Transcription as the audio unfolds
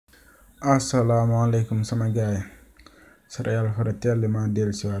Assalamualaikum sama gaay céréales fratelli ma del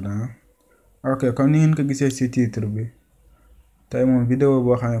ci wada ok comme ni ngeen ko gisee ci titre bi tay moom vidéo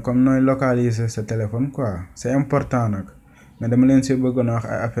boo xam ne comme nooy localiser sa téléphone quoi c'est important nag mais dama leen ci bëggoon wax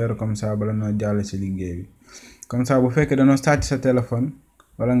ay affaire comme ça bala noo jàll ci liggéey bi comme ça bu fekkee dañoo sàcc sa téléphone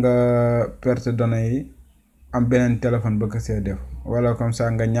wala nga perte données yi am beneen téléphone bëgg see def wala comme ça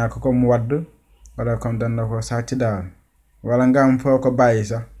nga ñàkk ko mu wadd wala comme dañ la ko sàcc daal wala nga am foo ko bàyyi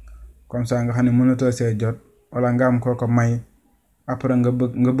sax comme ça nga xam ne mënatoo see jot wala nga am koo ko may après nga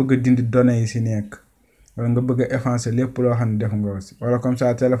bëgg dindi données yi si nekk wala nga bëgg effacer lépp loo xam ne def nga aussi wala comme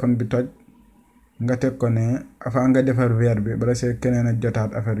ça téléphone bi toj nga teg ko ne avant nga defar verre bi bala see keneen a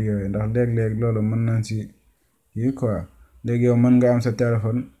jotaat affaire yooyu ndax léeg-léeg loolu mën nañ si yi quoi léegi yow mën nga am sa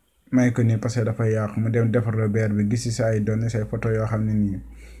téléphone may ko nii parce que dafay yàqu mu dem defar la verre bi gis si sa ay données say photo yoo xam ne nii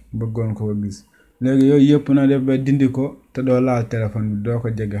bëggoon ko gis léegi yooyu yëpp na def ba dindi ko te doo laal téléphone bi doo ko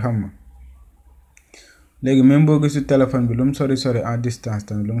jege xam nga léegi même boo gisul téléphone bi lu mu sori en distance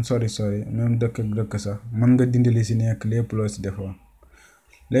tamit lu mu sori même dëkk ak dëkk sax mën nga dindi li si nekk lépp loo si defoon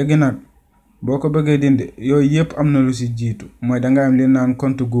léegi nag boo ko bëggee dindi yooyu yëpp am na lu si jiitu mooy danga am li naan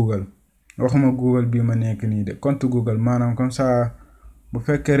compte Google waxuma Google bii ma nekk nii de compte Google maanaam comme ça bu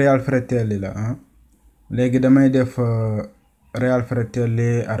fekkee Real Fratelli la ah léegi damay def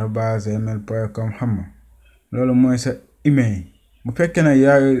realfratelli@gmail.com xam nga loolu mooy sa email bu fekkee ne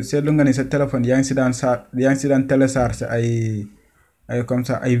yaa seetlu nga ni sa téléphone yaa ngi si daan télécharger ay comme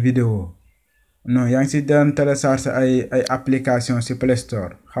ça ay vidéo non yaa ngi si daan télécharger ay application si Play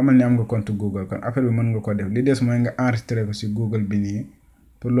Store xamal ni am nga compte Google kon affaire bi mën nga ko def li des mooy nga enregistrer ko si Google bi nii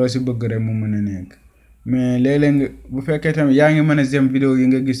pour loo si bëgg rek mu mën a nekk mais léeg-léeg bu fekkee tamit yaa ngi mën a j'aime vidéo yi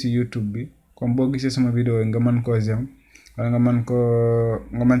nga gis si YouTube bi comme boo gisee sama vidéo yi nga mën koo j'aime wala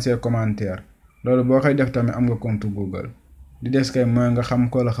nga mën see commentaire loolu boo koy def tamit am nga compte Google di des kay mooy nga xam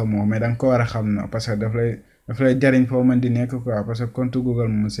ko la xamoo mais danga ko war a xam na parce que daf lay jariñ foo mën di nekk quoi parce que compte Google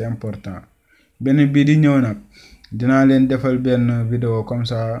moom c'est important benn bii di ñëw nag dinaa leen defal benn vidéo comme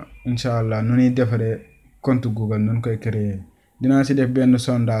ça incha allah nu ñuy defaree compte Google nu ñu koy créer dinaa si def benn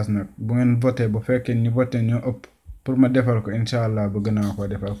sondage nag bu ngeen voté bu fekkee ni voté ñoo ëpp pour ma defal ko incha allah bëgg naa ko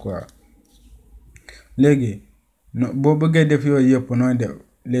defal quoi léegi boo bëggee def yooyu yëpp nooy def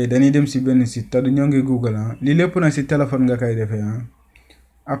léegi dañuy dem si benn site te du ñoo ngi Google ah lii lépp nag si téléphone nga koy defee ah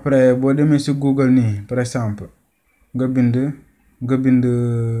après boo demee si Google nii par exemple nga bind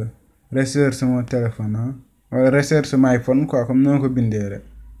recherche mon téléphone ah wala recherche my phone quoi comme noo ko bindee rek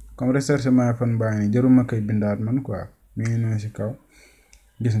comme recherche my phone baa ngi nii jaruma koy bindaat man quoi mi ngi noonu si kaw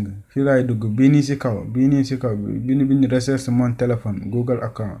gis nga fii laay dugg bii nii si kaw bind recherche mon téléphone Google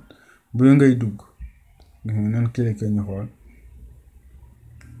account bu ngay dugg gis nga nan cliquer ñu xool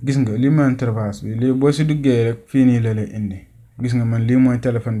gis nga lii mooy interface bi lii boo si duggee rek fii nii la lay indi gis nga man lii mooy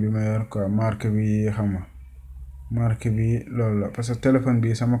téléphone bi ma yor quoi marque bi xam nga marque bi loolu la parce que téléphone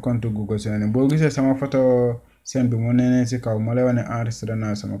bi sama compte Google seen boo gisee sama photo seen bi mu nee si kaw moo lay wane enregistré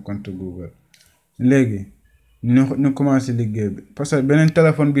naa sama compte Google léegi ñu commencé liggéey bi parce que beneen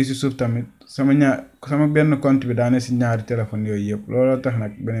téléphone bi si suuf tamit sama benn compte bi daane si ñaari téléphone yooyu yëpp looloo tax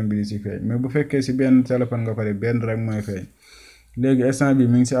nag beneen bi di si feeñ mais bu fekkee si benn téléphone nga ko def benn rek mooy feeñ léegi instant bi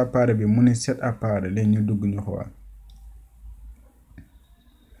mi ngi si appareil bi mu ni 7 appareil léegi ñu dugg ñu xool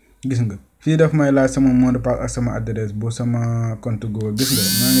gis nga fii daf may laaj sama mot de passe ak sama adresse bu sama compte Google gis nga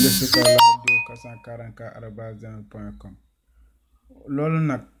maa ngi def si kaw loxo 444@gmail.com loolu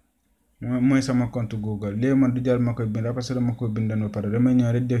nag mooy sama compte Google léegi man du jar ma koy bind parce que dama ko bindan ba pare damay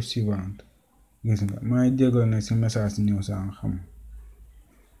ñëw rek def suivante gis nga maa ngi jégal nag si message ñëw sa xam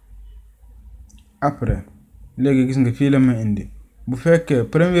après léegi gis nga fii la ma indi bu fekkee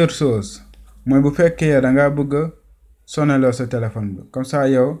première chose mooy bu fekkee da ngaa bëgg a sonaloo sa téléphone bi comme ça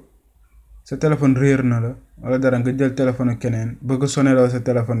yow sa téléphone réer na la wala dara nga jël téléphone keneen bëgg a sonaloo sa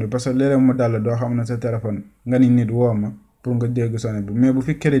téléphone bi parce que léeg-léeg mu dal doo xam ne sa téléphone nga ni nit woo ma pour nga dégg sonné bi mais bu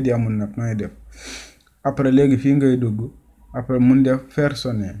fi crédit amul nag nooy def après léegi fii ngay dugg après mun def faire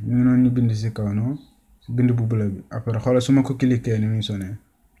sonner ñu ngi noonu ñu bind si kaw noonu bind bu bula bi après xoolal su ma ko cliquer ni muy sonné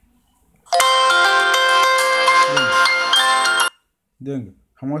dégg nga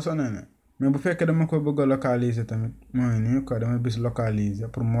xam nga sonné na mais bu fekkee dama ko bëgg a localiser tamit mooy nii quoi dama bis localiser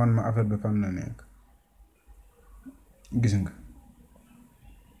pour mu wan ma affaire bi fan la nekk gis nga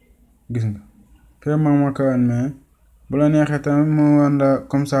vraiment ma ko wan mais bu la neexee tamit mu wan la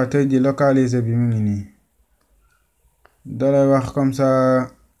comme ça tey ji localiser bi mu ngi nii dalay wax comme ça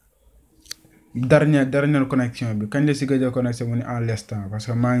dernière connexion bi kañ la si gëj a connecté mu ni en l'instant parce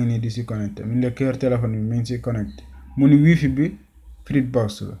que maa ngi nii di si connecté mu nekk yor téléphone bi mi ngi si connecté mu ni wifi bi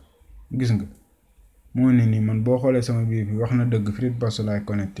Fritzbox la gis nga moo ne nii man boo xoolee sama biir bi wax na dëgg free box laay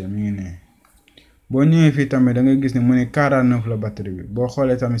connecté mi ngi ne boo ñëwee fii tamit da ngay gis ne mu ne 49 la batterie bi boo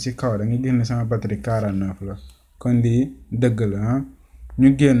xoolee tamit si kaw da ngay gis ne sama batterie 49 la kon lii dëgg la ah ñu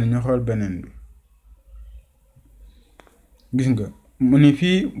génn ñu xool beneen bi gis nga mu ne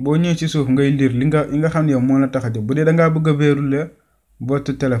fii boo ñëwee ci suuf ngay lire li nga xam ne yow moo la tax a jóg bu dee da ngaa bëgg a verrouiller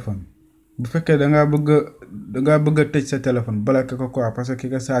votre téléphone bu fekkee da ngaa bëgg a tëj sa téléphone bloqué ko quoi parce que ki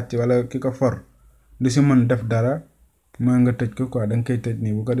ko sàcc wala ki ko for du si mën def dara mooy nga tëj ko quoi da nga koy tëj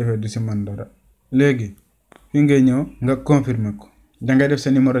nii bu ko defee du si mën dara léegi fi ngay ñëw nga confirmer ko da ngay def sa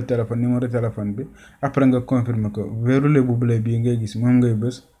numéro téléphone bi après nga confirmer ko verrouiller bu bleu bii ngay gis moom ngay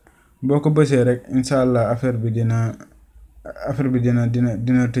bës boo ko bësee rek incha allah affaire bi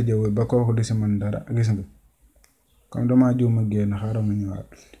dina tëjewul ba kooku du si mën dara gis nga comme damaa juum a génn xaaral ma ñëwaat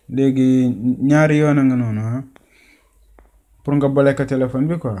léegi ñaari yoon a nga noonu pour nga bloquer téléphone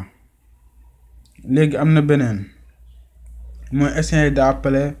bi quoi léegi am na beneen mooy essayer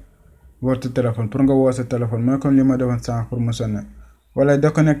d'appeler votre téléphone pour nga woo sa téléphone mooy comme li ma defoon sànq pour mu sonner wala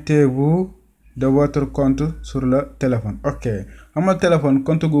déconnectez-vous de votre compte sur le téléphone ok xam nga téléphone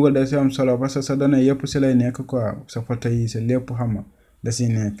compte Google da si am solo parce que sa données yëpp si lay nekk quoi sa photo yi sa lépp xam nga da si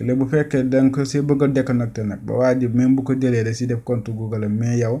nekk léegi bu fekkee da nga ko si bëgg a déconnecté nag ba waa ji même bu ko jëlee da si def compte Google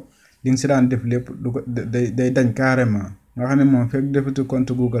mais yow li nga si daan def lépp du ko day dañ carrément nga xam ne moom fekk defatu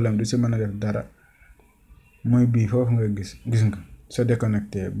compte Google am du si mën a def dara mooy bii foofu nga gis nga sa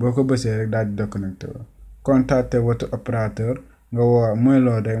déconnecté boo ko bësee rek daal di déconnecté wa contactez votre opérateur nga woo mooy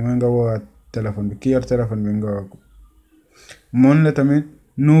loolu rek mooy nga woo téléphone bi ki yor téléphone bi nga woo ko moom la tamit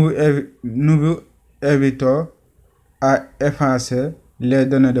nous vous invitons à effacer les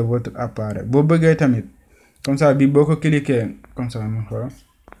données de votre appareil boo bëggee tamit comme ça bi boo ko cliquer comme ça ma xool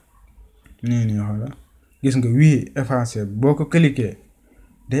nii xoola gis nga oui effacer boo ko cliquer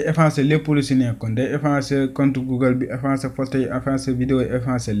day effacer lépp lu si nekkoon day effacer compte Google bi effacer photo yi effacer vidéo yi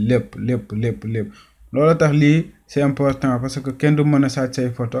effacer lépp loolu tax lii c'est important parce que kenn du mën a sàcc say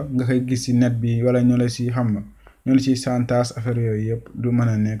photo nga koy gis ci net bi wala ñoo la si xam nga ñoo la si chantage affaire yooyu yëpp du mën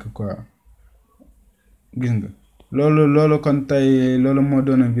a nekk quoi gis nga loolu kon tey loolu moo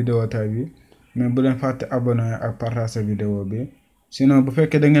doon vidéo tay bi mais bu leen fàtte abonné ak partager vidéo bi sinon bu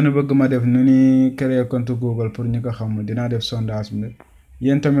fekkee da ngeen a bëgg ma def nu ni créer compte Google pour ñu ko xam dinaa def sondage bi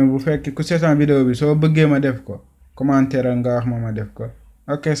yéen tamit bu fekkee ku seetaan vidéo bi soo bëggee ma def ko commentaire nga wax ma def ko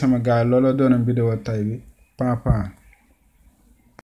ok sama gars loolu doon vidéo tay bi papa